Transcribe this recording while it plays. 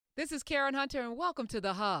This is Karen Hunter, and welcome to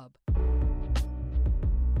The Hub.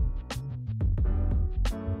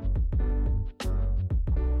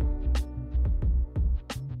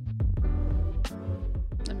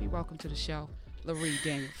 Let me welcome to the show, Laree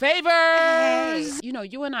Daniel Favors. Hey. You know,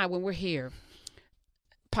 you and I, when we're here,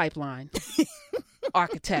 pipeline,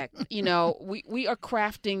 architect, you know, we are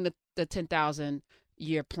crafting the 10,000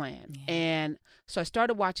 year plan. Yeah. And so I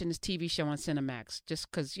started watching this TV show on Cinemax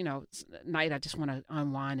just because, you know, at night I just want to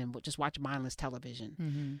unwind and just watch mindless television.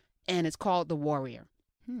 Mm-hmm. And it's called The Warrior.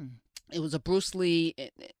 It was a Bruce Lee.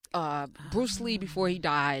 Bruce Lee, before he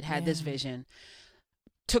died, had this vision.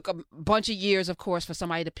 Took a bunch of years, of course, for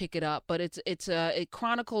somebody to pick it up, but it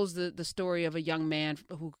chronicles the story of a young man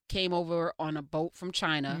who came over on a boat from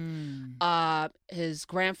China. His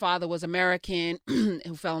grandfather was American,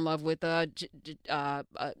 who fell in love with a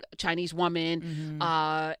Chinese woman,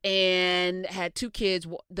 and had two kids.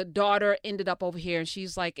 The daughter ended up over here, and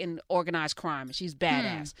she's like in organized crime, and she's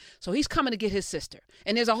badass. So he's coming to get his sister,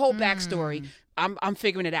 and there's a whole backstory. I'm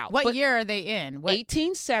figuring it out. What year are they in?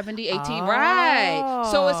 1870, right.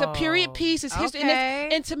 So it's a period piece. It's history. Okay.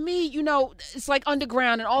 And to me, you know, it's like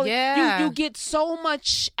underground and all. Yeah. You get so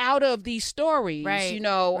much out of these stories, Right. you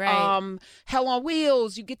know, Right. Hell on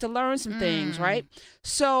Wheels, you get to learn some things, right?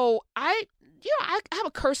 So I have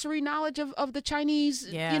a cursory knowledge of the Chinese,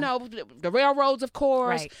 Yeah. you know, the railroads, of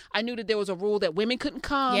course. Right. I knew that there was a rule that women couldn't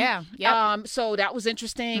come. Yeah, yep. So that was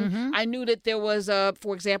interesting. I knew that there was,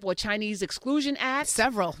 for example, a Chinese Exclusion Act.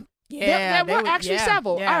 Several. There were actually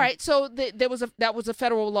several. Yeah. All right, so that was a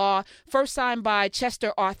federal law first signed by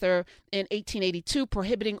Chester Arthur in 1882,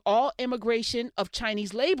 prohibiting all immigration of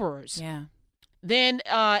Chinese laborers. Yeah. Then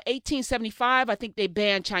 1875, I think they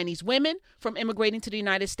banned Chinese women from immigrating to the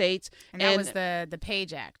United States. And that was the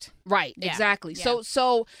Page Act. Right, Yeah. exactly. Yeah.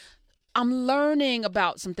 So I'm learning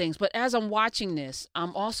about some things, but as I'm watching this,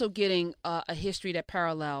 I'm also getting a history that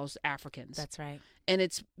parallels Africans. That's right. And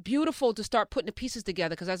it's beautiful to start putting the pieces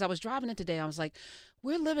together, because as I was driving in today, I was like,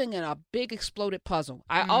 we're living in a big exploded puzzle.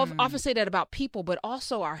 I often say that about people, but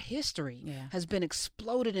also our history has been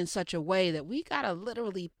exploded in such a way that we got to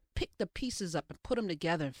literally pick the pieces up and put them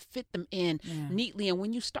together and fit them in neatly. And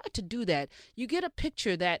when you start to do that, you get a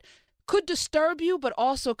picture that could disturb you, but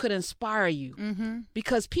also could inspire you,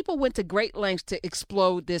 because people went to great lengths to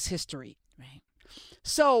explode this history. Right.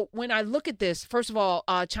 So when I look at this, first of all,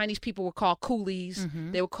 Chinese people were called coolies.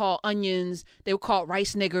 They were called onions. They were called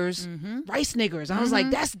rice niggers. Rice niggers. I was like,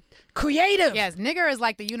 that's creative. Yes, nigger is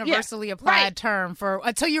like the universally applied term for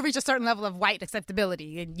until you reach a certain level of white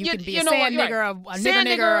acceptability, and you can be a sand nigger, a sand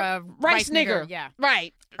nigger, a rice nigger. Yeah,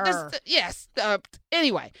 right. Yes.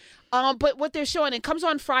 Anyway, but what they're showing, it comes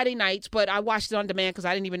on Friday nights, but I watched it on demand because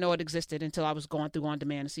I didn't even know it existed until I was going through on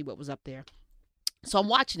demand to see what was up there. So I'm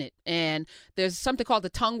watching it, and there's something called the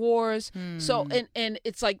Tongue Wars. So, and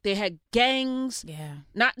it's like they had gangs,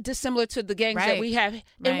 not dissimilar to the gangs that we have.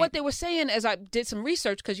 And what they were saying, as I did some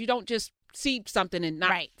research, because you don't just see something and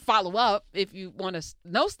not follow up if you want to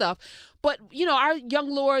know stuff. But, you know, our young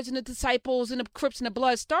lords and the disciples and the Crips and the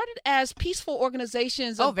Bloods started as peaceful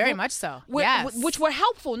organizations. Oh, very much so. Yes. Which were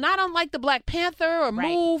helpful, not unlike the Black Panther or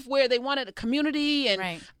MOVE, where they wanted a community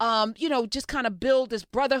and, you know, just kind of build this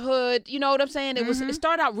brotherhood. You know what I'm saying? It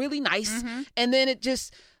started out really nice. And then it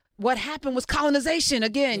just... What happened was colonization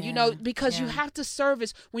again, you know, because you have to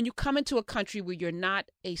service when you come into a country where you're not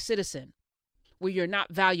a citizen, where you're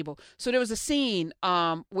not valuable. So there was a scene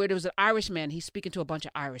where there was an Irishman. He's speaking to a bunch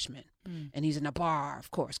of Irishmen. And he's in a bar,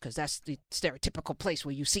 of course, because that's the stereotypical place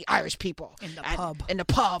where you see Irish people. In the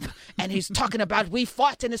pub. And he's talking about, we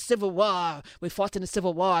fought in the Civil War. We fought in the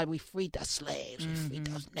Civil War, and we freed the slaves. We freed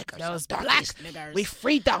those niggers. Those black niggers. We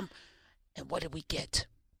freed them. And what did we get?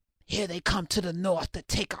 Here they come to the north to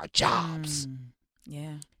take our jobs.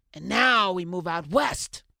 Yeah. And now we move out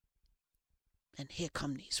west. And here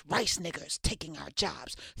come these rice niggers taking our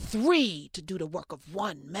jobs. 3 to do the work of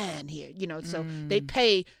 1 man here. You know, so they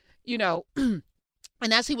pay, you know. And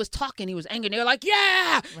as he was talking, he was angry. They were like, these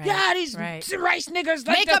rice niggers.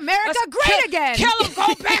 Make America great again. Kill them,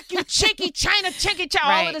 go back, you chinky China,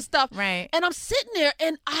 all of this stuff. Right. And I'm sitting there,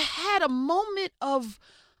 and I had a moment of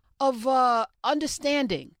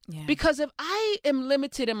understanding. Yeah. Because if I am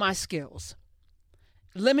limited in my skills,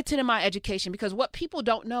 limited in my education, because what people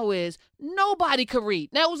don't know is nobody could read.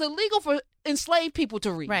 Now, it was illegal for enslaved people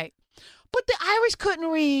to read. Right. But the Irish couldn't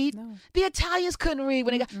read. No. The Italians couldn't read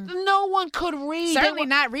when they got. No one could read. Certainly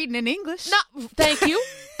not reading in English. No, thank you.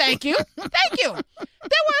 They were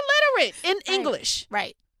illiterate in English.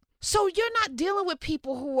 Right. So you're not dealing with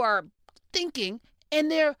people who are thinking,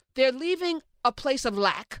 and they're leaving a place of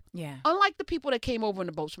lack. Yeah. Unlike the people that came over in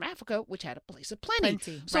the boats from Africa, which had a place of plenty.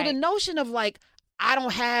 So right. the notion of like, I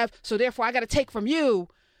don't have, so therefore I got to take from you,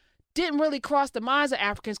 didn't really cross the minds of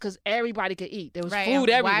Africans because everybody could eat. There was food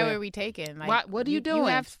everywhere. Why were we taking? Like, what are you doing? You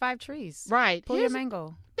have 5 trees. Right. Pull your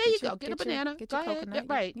mango. There you go. Get a banana. Get your coconut.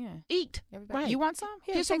 Right. Yeah. Eat. Right. You want some?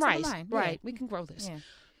 Here's some rice. Right. Yeah. We can grow this. Yeah.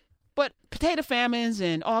 But potato famines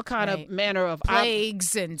and all kind of manner of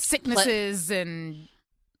plagues and sicknesses and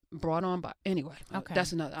brought on by Okay.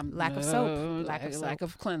 That's another lack of soap, lack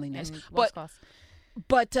of cleanliness.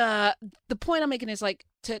 But the point I'm making is like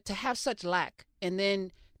to have such lack, and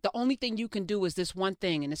then the only thing you can do is this one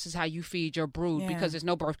thing, and this is how you feed your brood because there's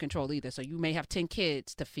no birth control either. So you may have 10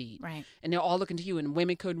 kids to feed, right? And they're all looking to you, and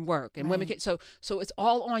women couldn't work, and women so it's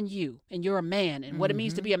all on you, and you're a man, and what it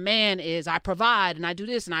means to be a man is I provide and I do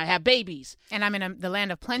this and I have babies, and I'm in the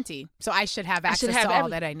land of plenty, so I should have access to all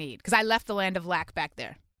that I need because I left the land of lack back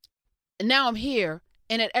there, and now I'm here,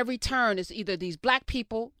 and at every turn it's either these black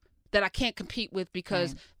people that I can't compete with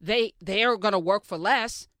because they are going to work for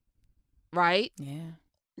less, right? Yeah.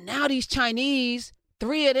 Now these Chinese,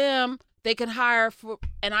 3 of them, they can hire for,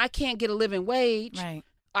 and I can't get a living wage. Right.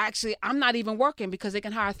 Actually, I'm not even working because they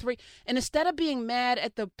can hire 3. And instead of being mad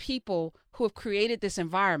at the people who have created this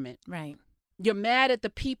environment, right, you're mad at the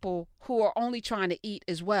people who are only trying to eat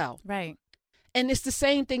as well. Right. And it's the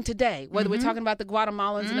same thing today, whether we're talking about the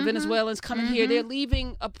Guatemalans and the Venezuelans coming here, they're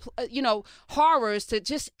leaving, horrors to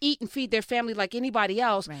just eat and feed their family like anybody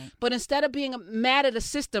else. Right. But instead of being mad at a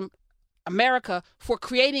system, America, for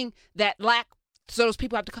creating that lack so those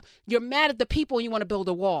people have to come, you're mad at the people and you want to build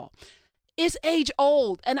a wall. It's age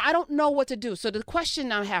old, and I don't know what to do. So the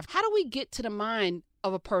question I have, how do we get to the mind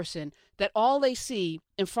of a person that all they see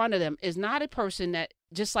in front of them is not a person that,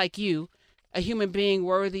 just like you, a human being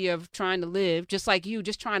worthy of trying to live, just like you,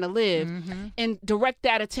 just trying to live, and direct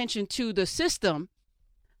that attention to the system,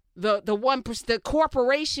 the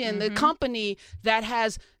corporation, the company that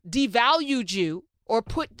has devalued you or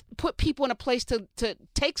put people in a place to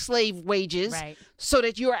take slave wages so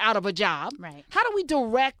that you're out of a job. Right. How do we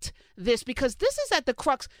direct this? Because this is at the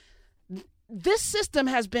crux. This system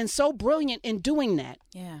has been so brilliant in doing that.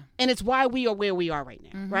 Yeah. And it's why we are where we are right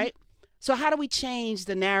now, right? So how do we change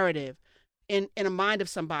the narrative in a mind of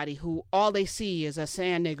somebody who all they see is a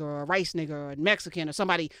sand nigger or a rice nigger or a Mexican or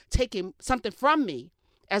somebody taking something from me,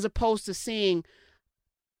 as opposed to seeing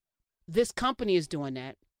this company is doing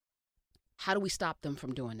that? How do we stop them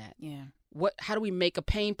from doing that? Yeah. How do we make a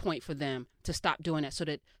pain point for them to stop doing that so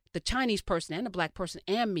that the Chinese person and the black person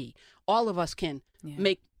and me, all of us can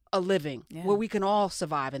make a living where we can all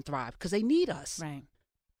survive and thrive because they need us. Right.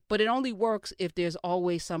 But it only works if there's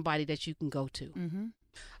always somebody that you can go to.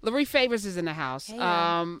 Loree Favors is in the house. Hey,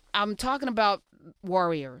 I'm talking about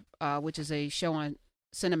Warrior, which is a show on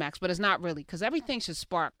Cinemax, but it's not really, because everything should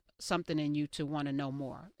spark something in you to want to know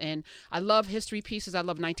more. And I love history pieces. I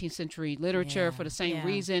love 19th century literature for the same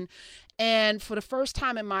reason. And for the first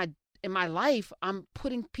time in my life, I'm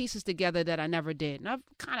putting pieces together that I never did. And I've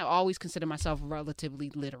kind of always considered myself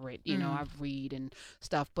relatively literate. You know, I've read and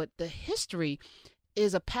stuff. But the history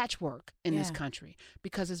is a patchwork in this country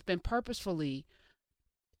because it's been purposefully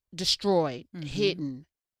destroyed, hidden,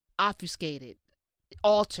 obfuscated,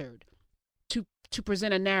 altered to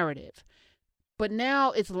present a narrative. But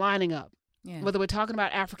now it's lining up. Yeah. Whether we're talking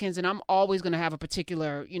about Africans, and I'm always going to have a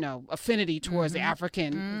particular, affinity towards the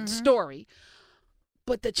African story.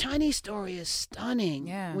 But the Chinese story is stunning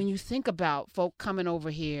when you think about folk coming over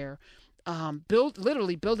here,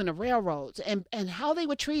 literally building the railroads and how they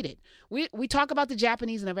were treated. We talk about the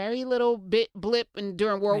Japanese in a very little bit blip and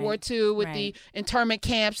during World War II with the internment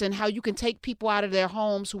camps and how you can take people out of their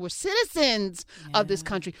homes who were citizens of this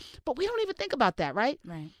country. But we don't even think about that, right?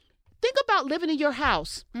 Right. Think about living in your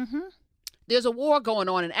house. There's a war going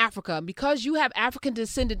on in Africa, and because you have African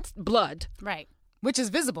descendant blood, right, which is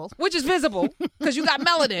visible because you got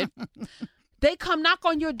melanin, they come knock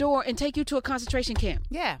on your door and take you to a concentration camp.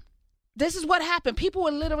 Yeah. This is what happened. People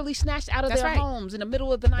were literally snatched out of their homes in the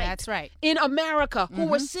middle of the night. That's right. In America, who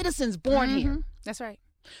were citizens born here. That's right.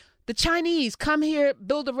 The Chinese come here,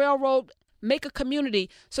 build a railroad, make a community.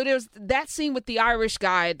 So there's that scene with the Irish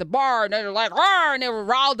guy at the bar, and they're like, "Arr!" and they were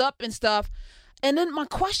riled up and stuff. And then my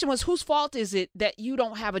question was, whose fault is it that you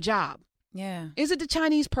don't have a job? Yeah. Is it the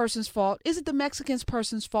Chinese person's fault? Is it the Mexican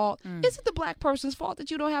person's fault? Is it the black person's fault that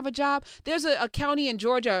you don't have a job? There's a county in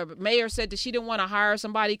Georgia, a mayor said that she didn't want to hire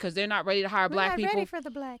somebody because they're not ready to hire black people. We're not ready for the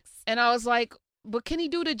blacks. And I was like, but can he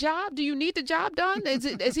do the job? Do you need the job done?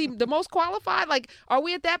 Is he the most qualified? Like, are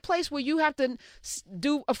we at that place where you have to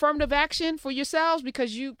do affirmative action for yourselves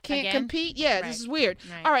because you can't compete? Yeah, right. This is weird.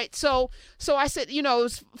 Right. All right, so I said, it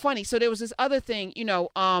was funny. So there was this other thing,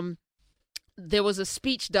 there was a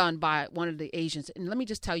speech done by one of the Asians, and let me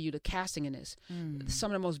just tell you the casting in this.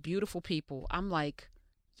 Some of the most beautiful people. I'm like,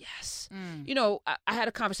 yes. I had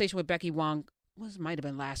a conversation with Becky Wong. Might have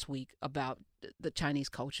been last week about the Chinese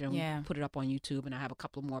culture, and we put it up on YouTube, and I have a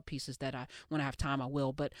couple of more pieces that when I have time I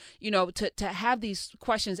will. But to have these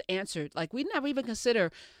questions answered, like we never even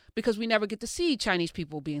consider, because we never get to see Chinese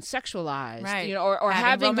people being sexualized, right? Or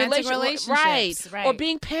having relationships, right? Or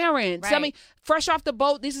being parents. Right. I mean, fresh off the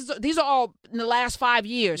boat. These are all in the last 5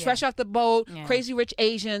 years. Yeah. Fresh off the boat, Crazy Rich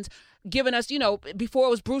Asians. Giving us, before it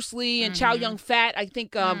was Bruce Lee and Chow Yun-Fat, I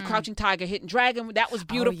think Crouching Tiger, Hidden Dragon, that was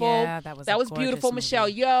beautiful. Oh, yeah, that was beautiful. Movie. Michelle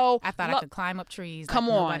Yeoh. I thought I could climb up trees. Come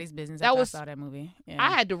on. Nobody's business. I saw that movie. Yeah. I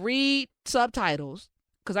had to read subtitles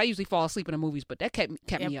because I usually fall asleep in the movies, but that kept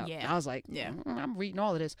me up. Yeah. I was like, I'm reading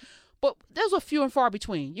all of this. But those are few and far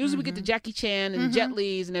between. Usually we get the Jackie Chan and Jet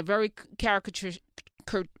Li's, and they're very caricature.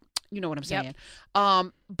 You know what I'm saying?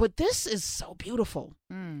 Yep. But this is so beautiful.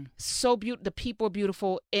 So beautiful. The people are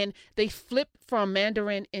beautiful. And they flip from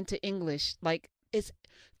Mandarin into English. Like, this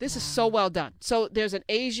is so well done. So there's an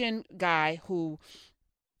Asian guy who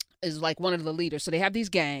is like one of the leaders. So they have these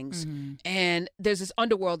gangs. And there's this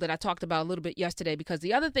underworld that I talked about a little bit yesterday, because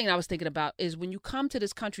the other thing I was thinking about is when you come to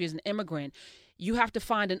this country as an immigrant, you have to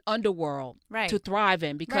find an underworld to thrive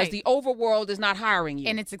in, because the overworld is not hiring you.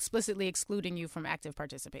 And it's explicitly excluding you from active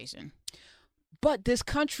participation. But this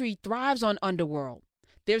country thrives on underworld.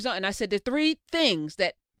 And I said there are 3 things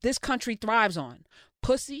that this country thrives on: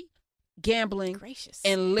 pussy, gambling,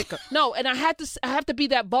 and liquor. No, and I have to be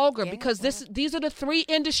that vulgar because these are the 3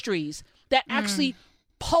 industries that actually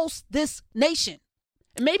pulse this nation,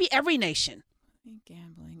 and maybe every nation.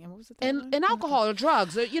 Gambling, and what was it? And alcohol or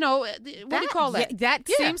drugs, or, what do you call that? That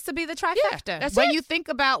seems to be the trifecta. That's when you think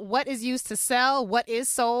about what is used to sell, what is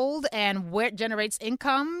sold, and where it generates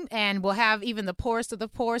income, and we'll have even the poorest of the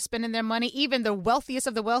poor spending their money. Even the wealthiest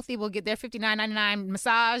of the wealthy will get their $59.99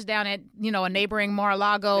 massage down at a neighboring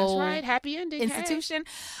Mar-a-Lago. That's right, happy ending institution.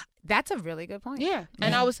 Hey. That's a really good point. Yeah.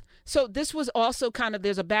 And this was also kind of,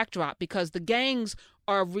 there's a backdrop because the gangs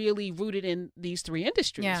are really rooted in these 3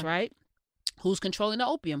 industries, right? Who's controlling the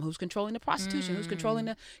opium? Who's controlling the prostitution? Who's controlling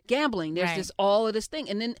the gambling? There's this all of this thing.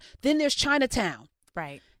 And then there's Chinatown.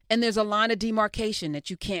 Right. And there's a line of demarcation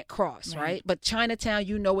that you can't cross, right? But Chinatown,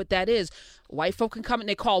 you know what that is. White folk can come and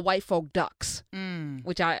they call white folk ducks,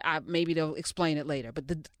 which I maybe they'll explain it later. But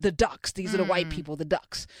the ducks, these are the white people, the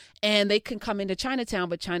ducks. And they can come into Chinatown,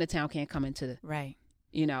 but Chinatown can't come into the... Right.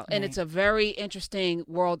 And it's a very interesting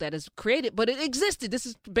world that is created, but it existed. This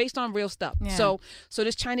is based on real stuff. Yeah. So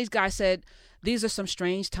this Chinese guy said, these are some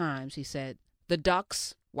strange times. He said, the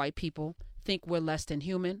ducks, white people, think we're less than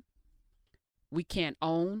human. We can't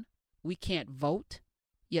own. We can't vote.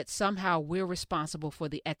 Yet somehow we're responsible for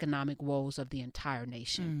the economic woes of the entire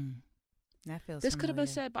nation. That feels This could have been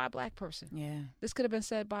said by a black person. Yeah. This could have been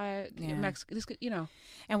said by a Mexican. This could,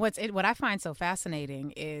 And what I find so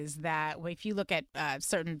fascinating is that if you look at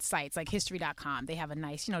certain sites like History.com, they have a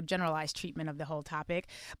nice, generalized treatment of the whole topic.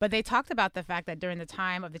 But they talked about the fact that during the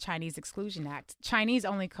time of the Chinese Exclusion Act, Chinese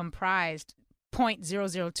only comprised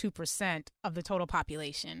 0.002% of the total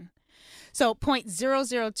population. So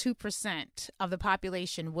 0.002% of the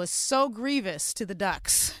population was so grievous to the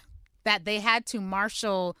ducks that they had to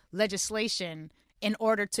marshal legislation in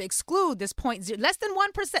order to exclude this less than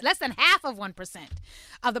 1%, less than half of 1%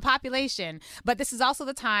 of the population. But this is also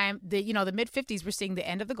the time, the mid-50s, we're seeing the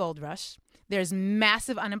end of the gold rush. There's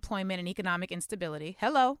massive unemployment and economic instability.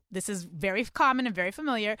 Hello, this is very common and very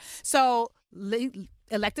familiar. So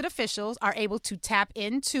elected officials are able to tap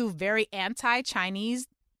into very anti-Chinese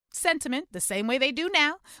sentiment the same way they do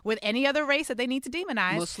now with any other race that they need to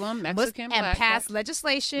demonize, Muslim, Mexican, and black, pass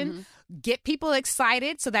legislation, get people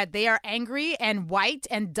excited so that they are angry and white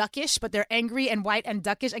and duckish, but they're angry and white and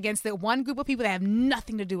duckish against the one group of people that have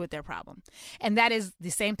nothing to do with their problem. And that is the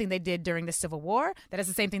same thing they did during the Civil War. That is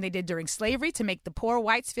the same thing they did during slavery to make the poor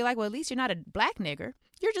whites feel like, well, at least you're not a black nigger.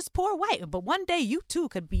 You're just poor white. But one day you too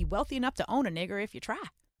could be wealthy enough to own a nigger if you try.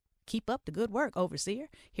 Keep up the good work, overseer.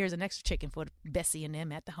 Here's an extra chicken for Bessie and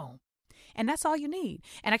them at the home. And that's all you need.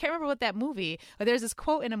 And I can't remember what that movie, but there's this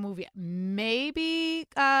quote in a movie, maybe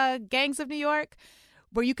Gangs of New York,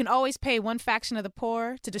 where you can always pay one faction of the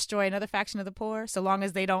poor to destroy another faction of the poor, so long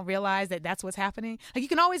as they don't realize that that's what's happening. Like, you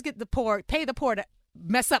can always get the poor, pay the poor to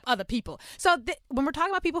mess up other people. So when we're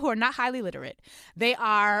talking about people who are not highly literate, they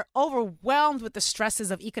are overwhelmed with the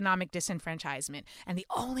stresses of economic disenfranchisement. And the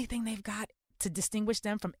only thing they've got to distinguish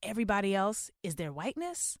them from everybody else is their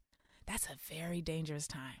whiteness. That's a very dangerous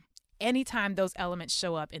time. Anytime those elements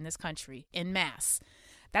show up in this country in mass,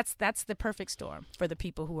 that's the perfect storm for the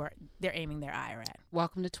people who they're aiming their ire at.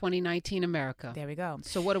 Welcome to 2019 America. There we go.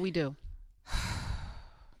 So what do we do?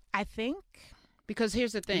 I think, because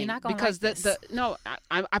here's the thing. You're not gonna because like this. No,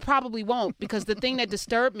 I probably won't, because the thing that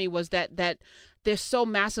disturbed me was that they're so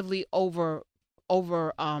massively over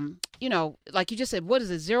like you just said, what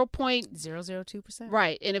is it, 0.002%?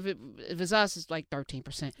 Right. And if it's us, it's like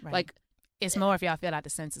 13%. Right. Like, it's more if y'all fill out the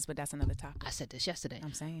census, but that's another topic. I said this yesterday.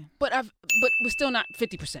 I'm saying. But we're still not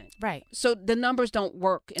 50%. Right. So the numbers don't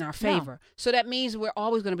work in our favor. No. So that means we're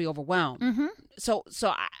always going to be overwhelmed. Mm-hmm. So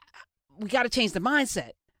we got to change the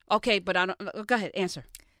mindset. Okay, but go ahead, answer.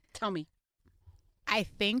 Tell me. I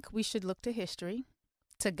think we should look to history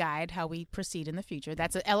to guide how we proceed in the future.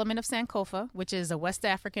 That's an element of Sankofa, which is a West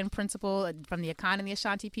African principle from the Akan and the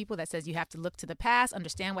Ashanti people that says you have to look to the past,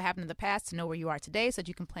 understand what happened in the past to know where you are today so that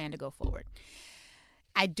you can plan to go forward.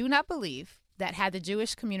 I do not believe that had the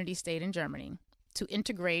Jewish community stayed in Germany to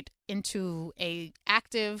integrate into an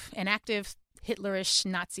active Hitlerish,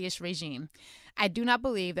 Nazi-ish regime, I do not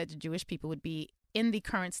believe that the Jewish people would be in the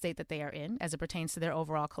current state that they are in as it pertains to their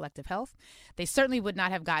overall collective health. They certainly would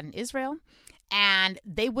not have gotten Israel, and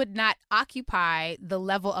they would not occupy the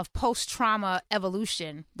level of post-trauma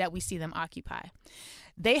evolution that we see them occupy.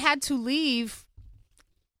 They had to leave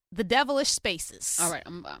the devilish spaces. All right,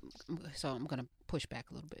 I'm going to push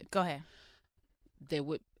back a little bit. Go ahead. There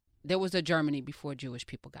was a Germany before Jewish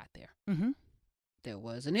people got there. Mm-hmm. There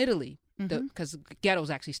was an Italy, because ghettos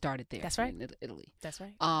actually started there. That's right. In Italy. That's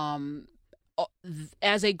right.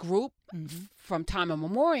 As a group, from time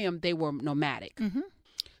immemorial, they were nomadic. Mm-hmm.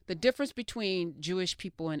 The difference between Jewish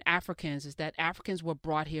people and Africans is that Africans were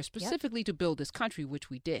brought here specifically to build this country,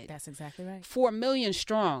 which we did. That's exactly right. 4 million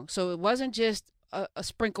strong. So it wasn't just a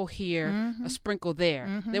sprinkle here, a sprinkle there.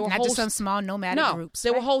 Mm-hmm. There were not just some small nomadic groups.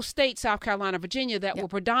 There were whole states, South Carolina, Virginia, that were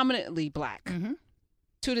predominantly black. Mm-hmm.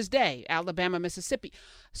 To this day, Alabama, Mississippi.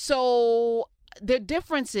 So the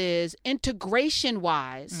difference is,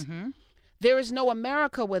 integration-wise, there is no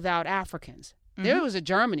America without Africans. Mm-hmm. There was a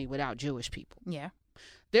Germany without Jewish people. Yeah.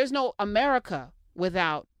 There's no America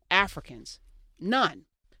without Africans. None.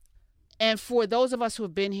 And for those of us who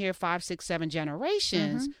have been here 5, 6, 7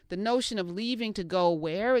 generations, the notion of leaving to go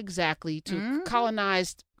where exactly to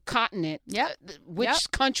colonized continent, which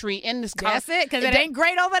country in this continent? That's it, because it ain't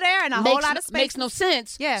great over there and a whole lot of space. Makes no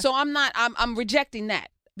sense. Yeah. So I'm rejecting that.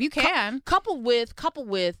 You can. Coupled with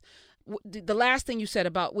the last thing you said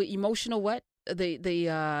about emotional what?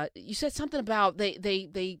 You said something about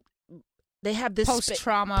they have this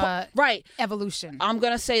post-trauma evolution. I'm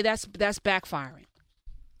going to say that's backfiring.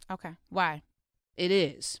 Okay. Why? It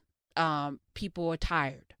is. People are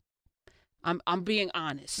tired. I'm being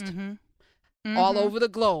honest. All over the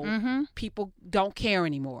globe, people don't care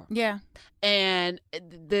anymore. Yeah. And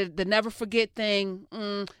the never forget thing,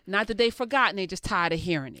 not that they've forgotten, they're just tired of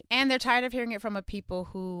hearing it. And they're tired of hearing it from a people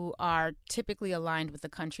who are typically aligned with a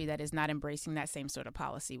country that is not embracing that same sort of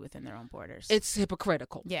policy within their own borders. It's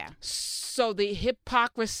hypocritical. Yeah. So the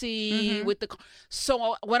hypocrisy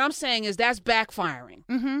so what I'm saying is that's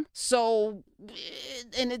backfiring. So,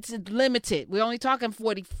 and it's limited. We're only talking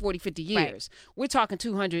 40, 50 years. Right. We're talking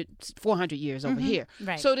 200, 400 years over here.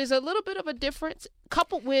 Right. So there's a little bit of a difference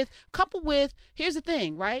coupled with, here's the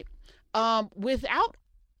thing, right? Without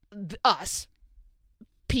us,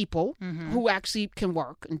 people who actually can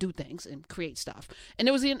work and do things and create stuff. And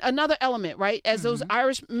there was another element, right? As those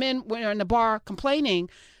Irish men were in the bar complaining,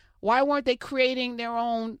 why weren't they creating their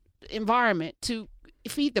own environment to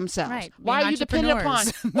feed themselves? Right. Why are you dependent upon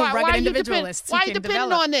why are you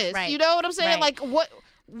dependent on this? Right. You know what I'm saying? Right. Like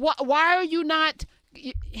why are you not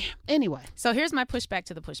anyway? So here's my pushback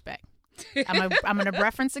to the pushback. I'm going to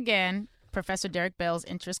reference again Professor Derek Bell's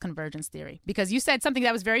interest convergence theory, because you said something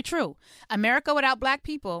that was very true. America without black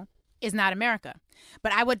people is not America.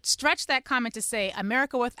 But I would stretch that comment to say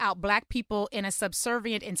America without black people in a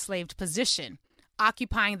subservient, enslaved position,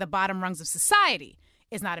 occupying the bottom rungs of society,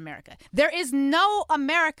 is not America. There is no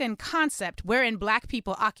American concept wherein black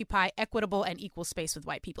people occupy equitable and equal space with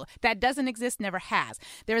white people. That doesn't exist, never has.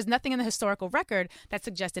 There is nothing in the historical record that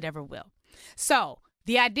suggests it ever will. So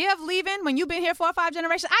the idea of leaving when you've been here 4 or 5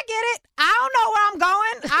 generations, I get it. I don't know where I'm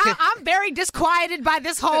going. I'm very disquieted by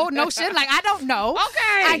this whole notion. Like, I don't know.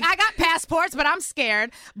 Okay. I got passports, but I'm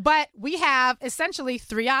scared. But we have essentially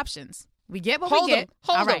 3 options. We get what we get.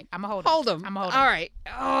 Hold All right, them. I'm going to hold them. I'm going to hold All right.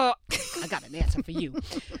 Oh, I got an answer for you.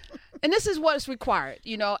 And this is what is required,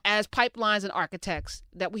 as pipelines and architects,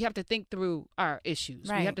 that we have to think through our issues.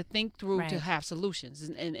 Right. We have to think through to have solutions.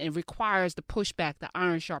 And it requires the pushback, the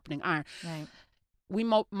iron sharpening iron. Right. We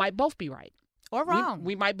might both be right. Or wrong.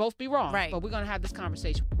 We might both be wrong. Right. But we're going to have this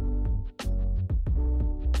conversation.